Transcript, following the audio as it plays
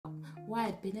why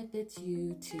it benefits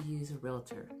you to use a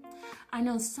realtor. I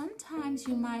know sometimes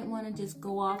you might want to just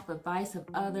go off advice of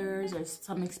others or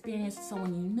some experience of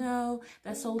someone you know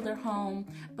that sold their home,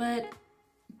 but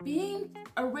being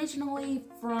originally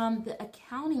from the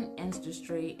accounting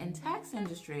industry and tax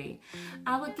industry,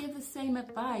 I would give the same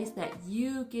advice that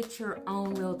you get your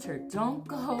own realtor. Don't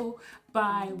go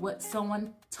by what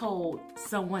someone told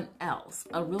someone else.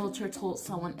 A realtor told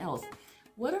someone else.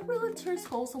 What a realtor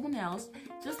told someone else,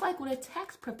 just like what a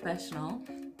tax professional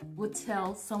would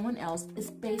tell someone else,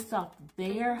 is based off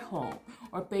their home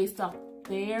or based off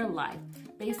their life,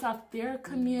 based off their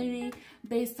community,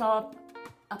 based off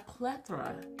a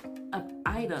plethora of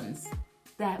items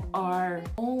that are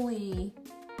only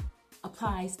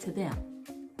applies to them.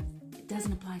 It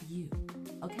doesn't apply to you,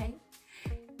 okay?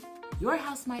 Your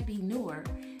house might be newer,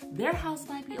 their house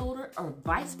might be older, or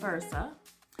vice versa.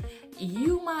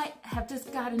 You might have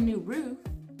just got a new roof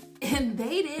and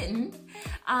they didn't.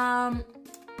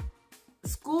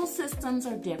 School systems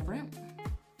are different.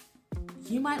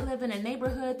 You might live in a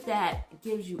neighborhood that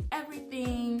gives you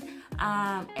everything.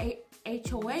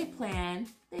 HOA plan,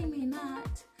 they may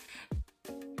not.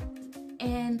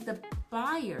 And the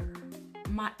buyer,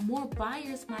 more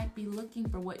buyers might be looking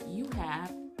for what you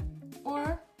have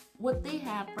or what they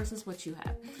have versus what you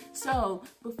have. So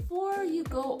before you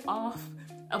go off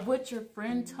of what your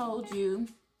friend told you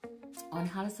on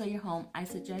how to sell your home, I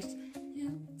suggest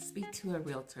you speak to a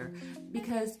realtor,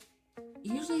 because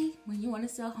usually when you want to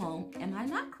sell a home, am I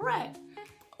not correct?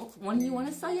 When you want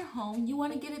to sell your home, you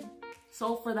want to get it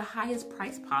sold for the highest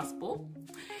price possible.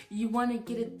 You want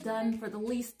to get it done for the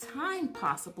least time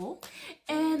possible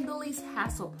and the least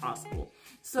hassle possible.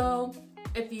 So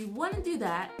if you want to do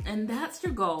that and that's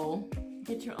your goal,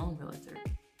 get your own realtor.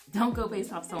 Don't go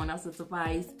based off someone else's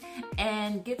advice,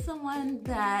 and get someone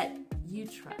that you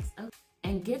trust.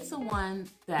 And get someone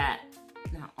that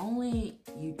not only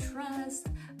you trust,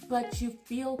 but you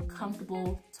feel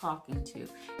comfortable talking to.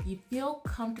 You feel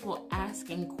comfortable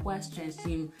asking questions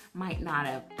you might not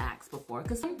have asked before.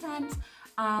 Because sometimes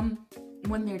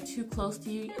when they're too close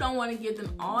to you, you don't want to give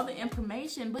them all the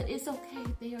information, but it's okay.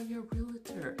 They are your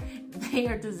realtor. They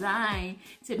are designed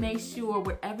to make sure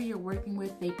whatever you're working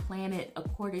with, they plan it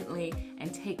accordingly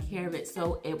and take care of it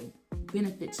so it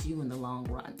benefits you in the long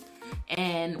run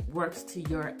and works to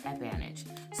your advantage.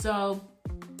 So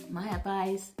my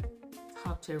advice,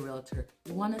 talk to a realtor.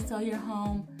 You want to sell your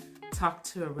home? Talk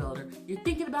to a realtor. You're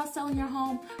thinking about selling your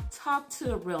home? Talk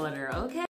to a realtor, okay?